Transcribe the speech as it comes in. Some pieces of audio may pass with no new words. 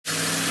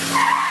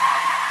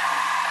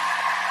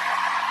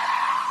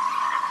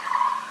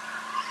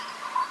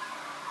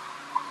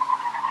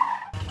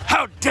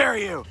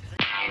dare you?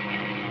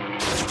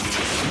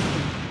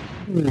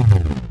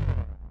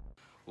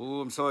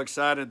 Ooh, I'm so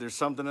excited. There's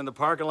something in the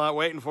parking lot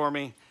waiting for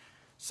me.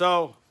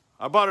 So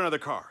I bought another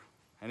car.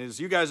 And as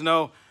you guys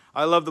know,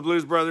 I love the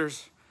Blues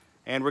Brothers,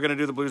 and we're gonna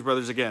do the Blues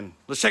Brothers again.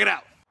 Let's check it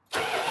out.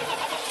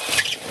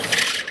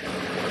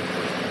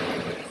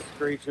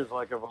 Screeches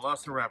like a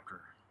velociraptor.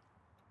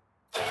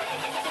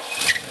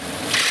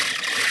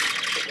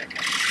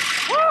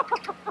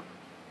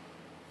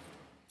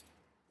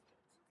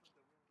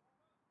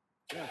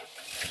 Yeah.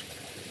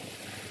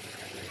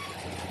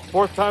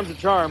 Fourth time's a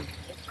charm.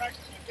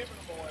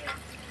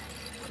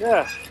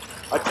 Yeah,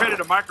 I traded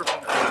a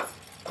microphone for that.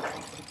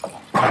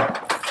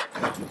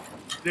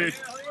 Dude,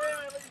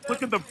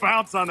 look at the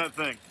bounce on that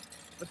thing.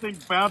 That thing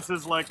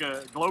bounces like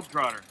a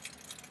globetrotter.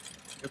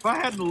 If I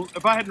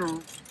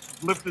hadn't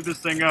lifted this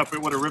thing up,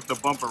 it would have ripped the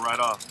bumper right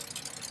off.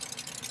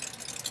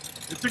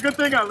 It's a good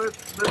thing I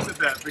lifted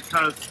that,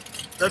 because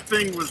that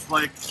thing was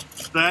like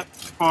that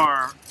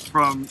far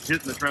from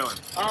hitting the trailer.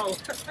 Oh.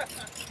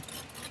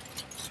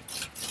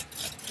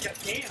 Got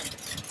cammed.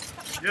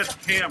 Yes,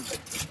 cammed.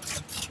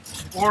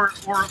 Or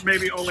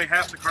maybe only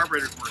half the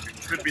carburetor's working.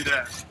 Could be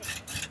that.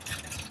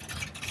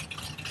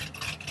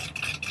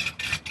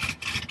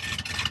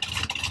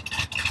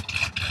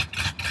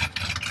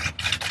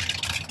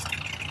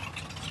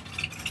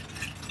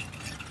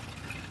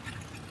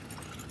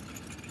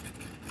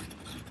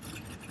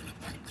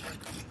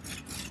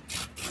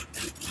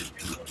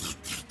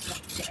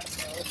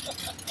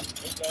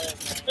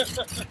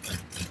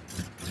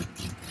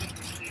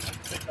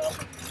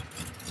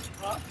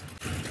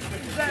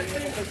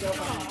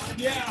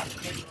 Yeah.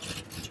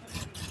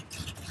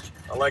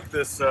 I like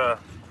this,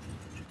 yeah.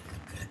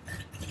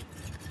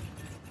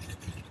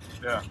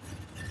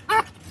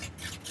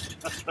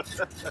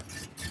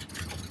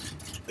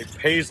 The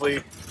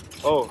Paisley.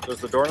 Oh, does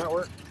the door not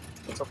work?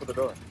 What's up with the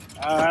door?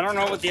 I don't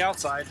know what the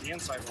outside, the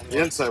inside one works.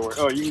 The inside work.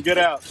 Oh, you can get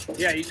out.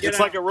 Yeah, you can get It's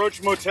out. like a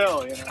Roach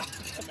Motel, you know.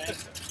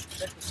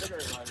 Check the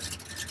cigarette lighter.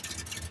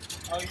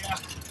 Oh, yeah.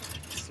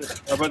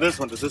 How about this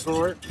one? Does this one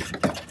work?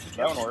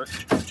 That one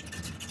works.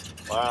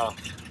 Wow.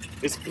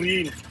 It's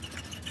clean.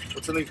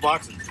 What's in these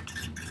boxes?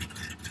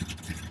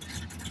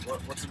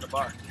 What's in the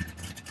box?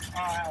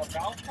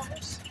 Valve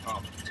covers.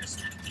 Oh.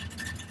 Just,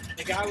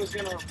 the guy was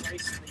going to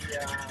replace the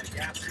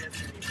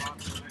gaskets and he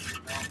bought some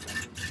extra valve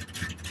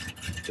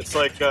covers. It's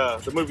like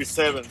the movie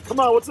Seven. Come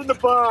on, what's in the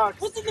box?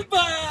 What's in the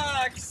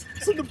box?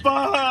 What's in the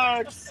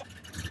box?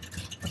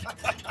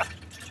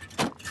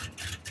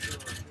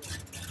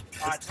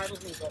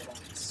 Titles in the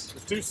box.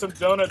 Let's do some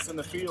donuts in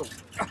the field.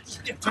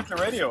 Took the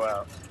radio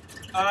out.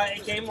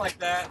 It came like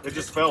that. It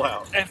just fell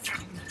out.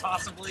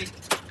 Possibly.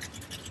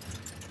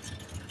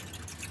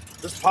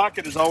 This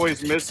pocket is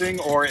always missing,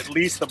 or at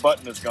least the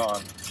button is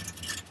gone.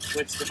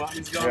 Which the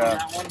button's gone Yeah. on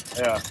that one.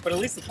 Yeah. But at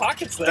least the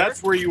pocket's there.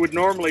 That's where you would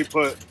normally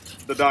put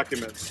the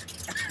documents.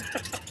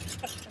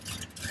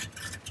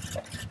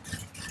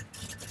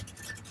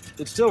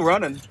 It's still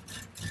running.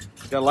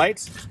 Got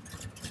lights?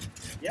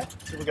 Yep.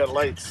 See, we got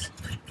lights.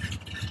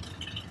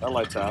 That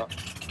light's out.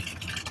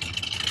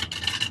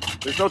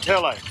 There's no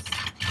tail lights.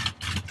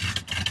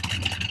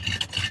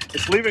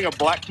 It's leaving a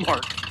black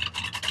mark.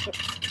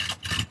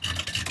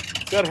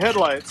 Got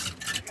headlights.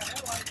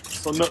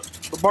 So no,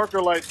 the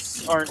marker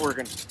lights aren't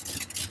working.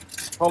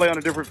 Probably on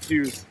a different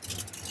fuse.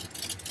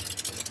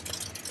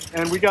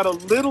 And we got a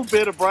little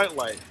bit of bright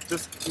light.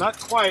 Just not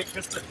quite,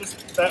 just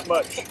that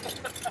much.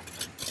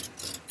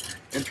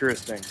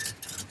 Interesting.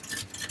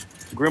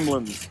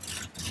 Gremlins.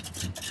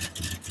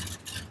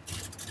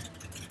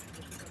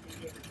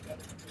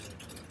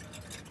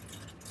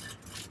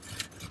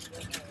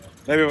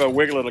 Maybe if I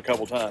wiggle it a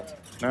couple times.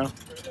 No?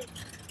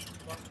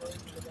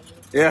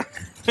 Yeah.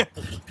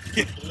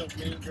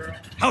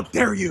 How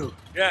dare you?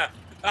 Yeah.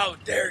 How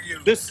dare you?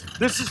 This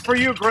is for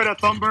you, Greta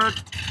Thunberg.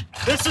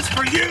 This is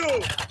for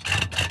you!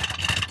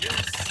 You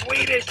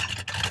Swedish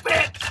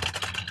bitch!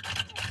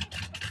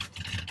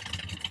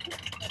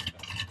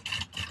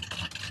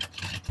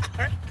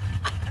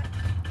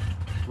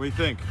 What do you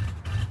think?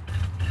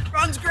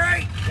 Runs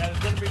great! Yeah, there's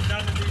going to be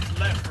none of these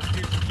left for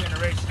future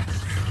generations.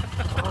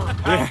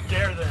 How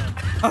dare them?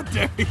 How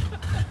dare you?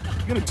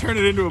 You're gonna turn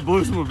it into a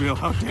bluesmobile.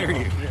 How dare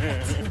you?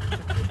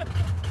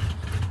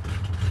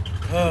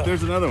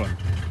 There's another one.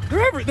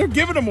 They're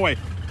giving them away.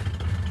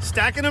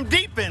 Stacking them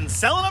deep and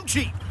selling them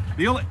cheap.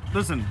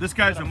 Listen, this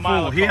guy's a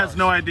fool. He has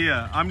no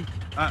idea.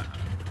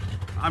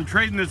 I'm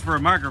trading this for a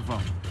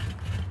microphone.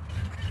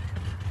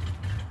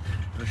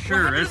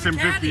 Sure,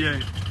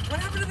 SM58. What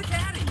happened to the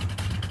caddy?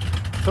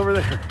 It's over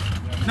there.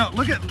 No,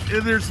 look at,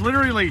 there's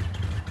literally,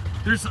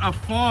 there's a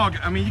fog.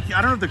 I mean,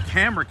 I don't know if the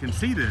camera can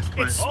see this,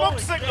 but It's smoke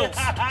signals.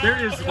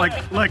 there is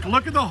like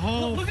look at the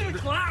whole. Look at the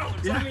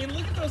clouds. Yeah. I mean,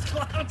 look at those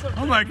clouds.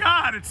 Oh my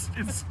God, it's.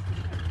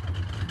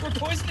 We're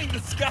poisoning the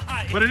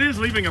sky. But it is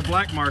leaving a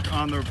black mark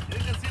on the. You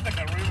can see like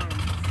a river.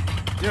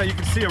 Yeah, you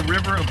can see a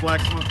river of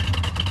black smoke.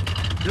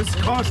 This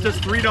cost us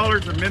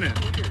 $3 a minute.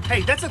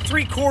 Hey, that's a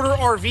 3/4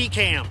 RV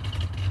cam.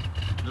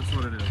 That's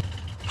what it is.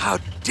 How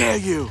dare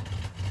you?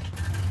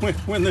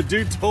 when the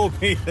dude told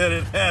me that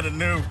it had a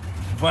new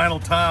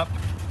vinyl top,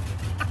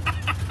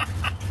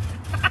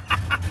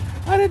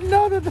 I didn't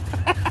know that.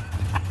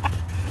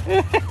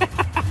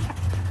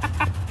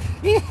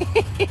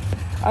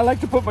 I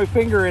like to put my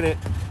finger in it.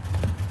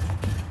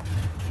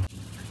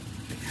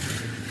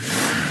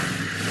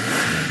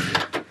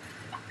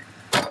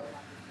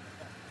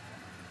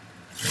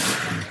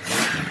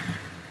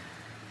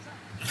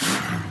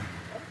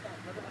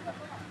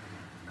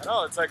 I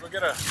know, it's like we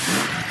gotta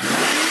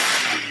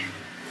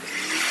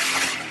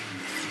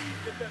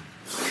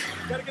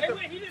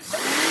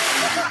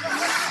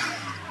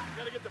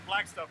get the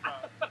black stuff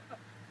out.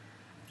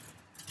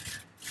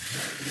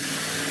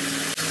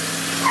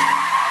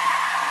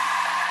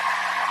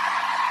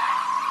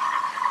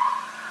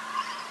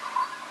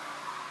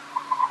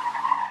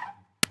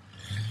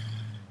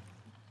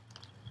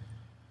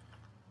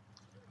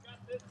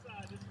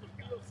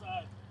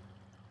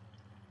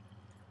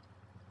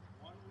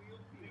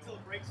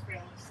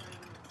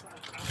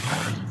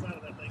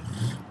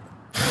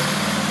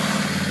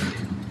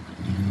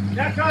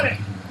 Now cut it.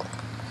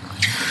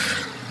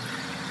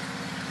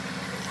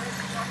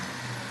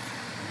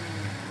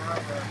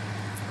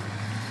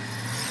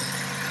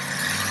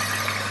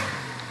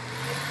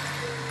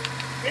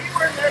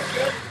 Anywhere there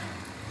good.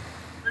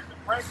 The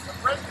brake is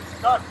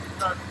stuck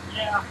because,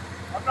 yeah,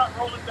 I'm not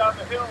rolling down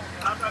the hill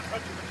and I'm not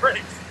touching the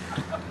brakes.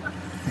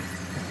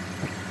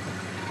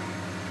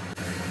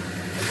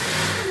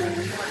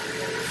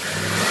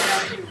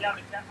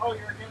 Oh,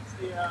 you're against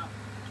the,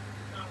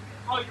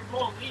 oh, you're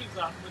blowing leaves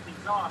up with the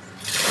exhaust.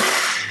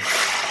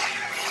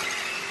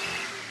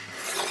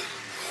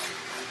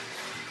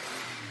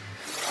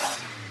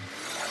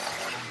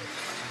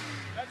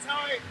 That's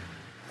how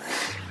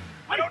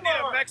I don't need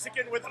a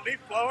Mexican with a leaf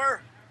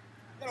blower.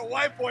 I got a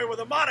white boy with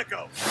a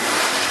Monaco.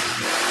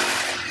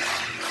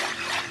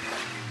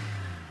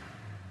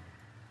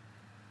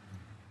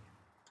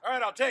 All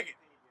right, I'll take it.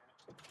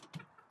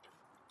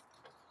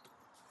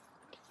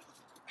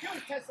 You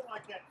gotta test it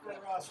like that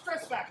for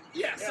stress factor.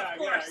 Yes, of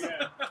course.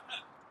 Yeah.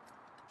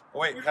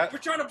 Wait, We're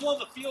trying to blow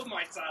the field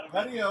mites out of it.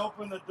 how do you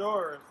open the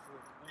door?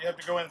 You have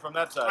to go in from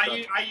that side.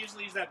 I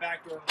usually use that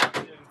back door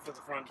for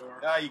the front door.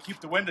 You keep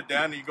the window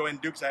down and you go in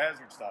Dukes of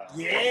Hazzard style.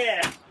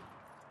 Yeah.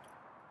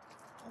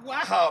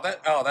 Wow,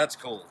 that's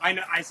cool. I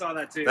know. I saw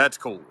that too. That's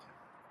cool.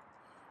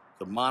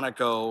 The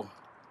Monaco.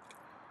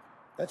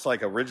 That's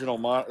like original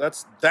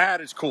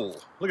that is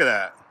cool. Look at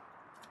that.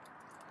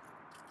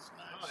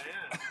 Oh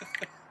yeah.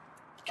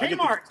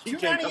 Kmart,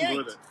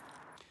 $2.98.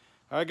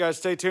 All right, guys,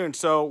 stay tuned.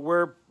 So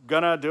we're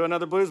gonna do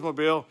another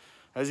Bluesmobile.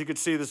 As you can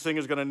see, this thing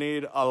is gonna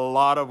need a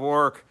lot of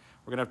work.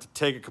 We're gonna have to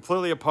take it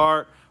completely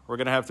apart. We're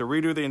gonna have to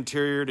redo the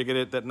interior to get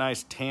it that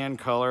nice tan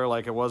color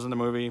like it was in the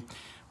movie.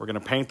 We're gonna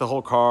paint the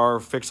whole car,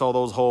 fix all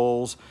those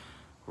holes,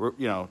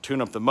 you know,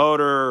 tune up the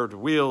motor, the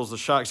wheels, the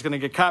shocks. It's gonna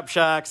get cop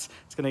shocks.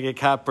 It's gonna get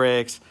cop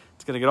brakes.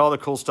 It's gonna get all the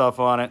cool stuff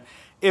on it.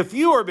 If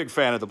you are a big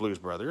fan of the Blues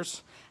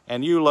Brothers,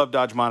 and you love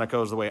Dodge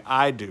Monaco's the way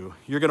I do,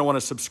 you're going to want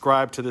to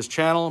subscribe to this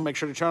channel. Make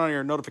sure to turn on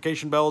your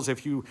notification bells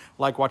if you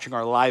like watching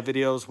our live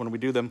videos when we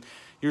do them.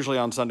 Usually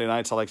on Sunday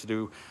nights, I like to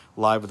do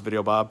live with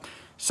Videobob.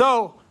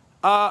 So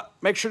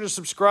make sure to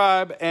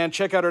subscribe and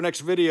check out our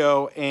next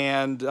video.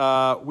 And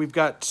we've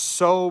got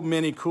so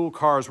many cool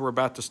cars we're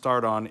about to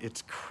start on.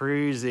 It's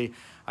crazy.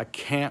 I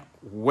can't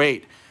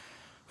wait.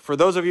 For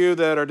those of you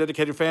that are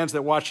dedicated fans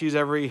that watch these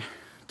every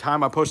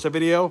time I post a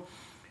video,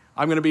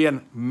 I'm going to be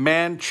in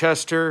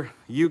Manchester,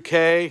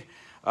 UK,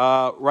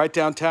 right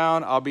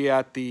downtown. I'll be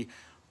at the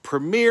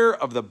premiere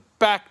of the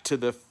Back to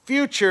the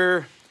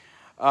Future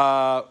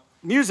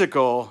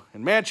musical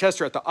in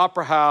Manchester at the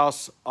Opera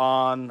House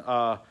on,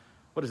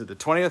 what is it, the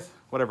 20th?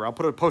 Whatever. I'll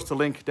post a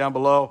link down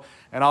below.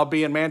 And I'll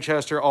be in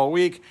Manchester all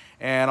week.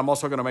 And I'm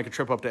also going to make a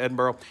trip up to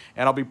Edinburgh.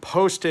 And I'll be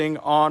posting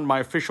on my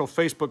official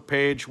Facebook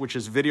page, which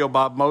is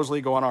Videobob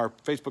Mosley. Go on our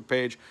Facebook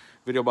page,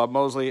 Videobob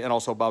Mosley, and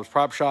also Bob's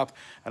Prop Shop.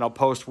 And I'll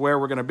post where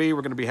we're going to be.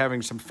 We're going to be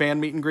having some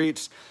fan meet and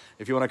greets.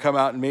 If you want to come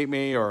out and meet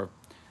me or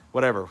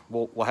whatever,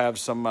 we'll have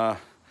some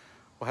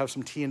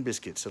tea and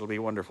biscuits. It'll be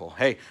wonderful.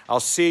 Hey, I'll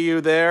see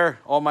you there,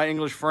 all my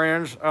English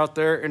friends out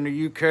there in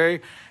the UK.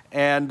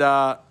 And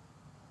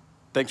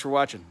thanks for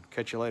watching.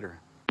 Catch you later.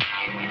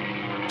 Hey,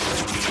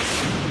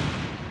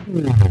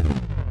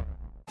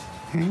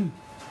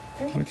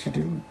 what you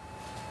doing?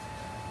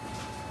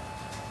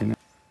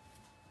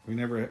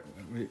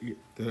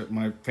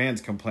 My fans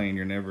complain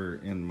you're never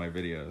in my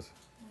videos.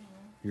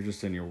 You're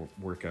just in your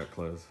workout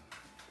clothes.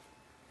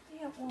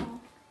 Yeah, well,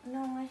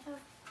 no, I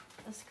have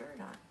a skirt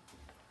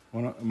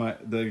on.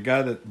 The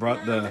guy that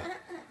brought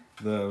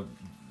the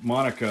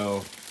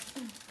Monaco,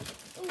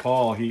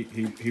 Paul,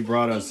 he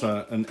brought us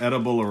an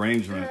edible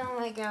arrangement. Oh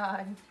my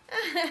God.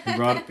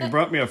 He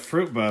brought me a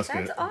fruit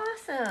basket. That's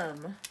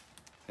awesome.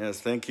 Yes,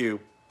 thank you,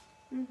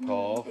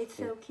 Paul. It's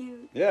so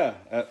cute. Yeah,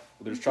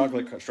 there's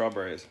chocolate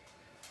strawberries.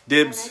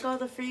 Dibs. I like all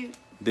the fruit.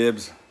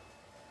 Dibs.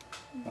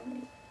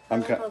 I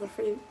like all the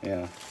fruit.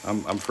 Yeah,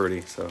 I'm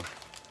fruity, so.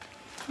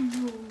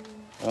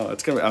 Oh,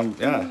 it's gonna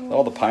be, yeah,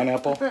 all the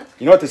pineapple.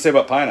 You know what they say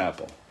about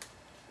pineapple?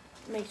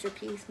 Makes your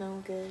pee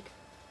smell good.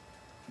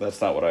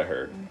 That's not what I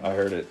heard. I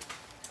heard it.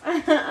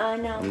 I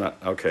know. I'm not.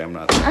 Okay, I'm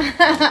not.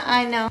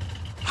 I know.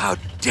 How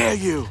dare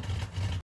you!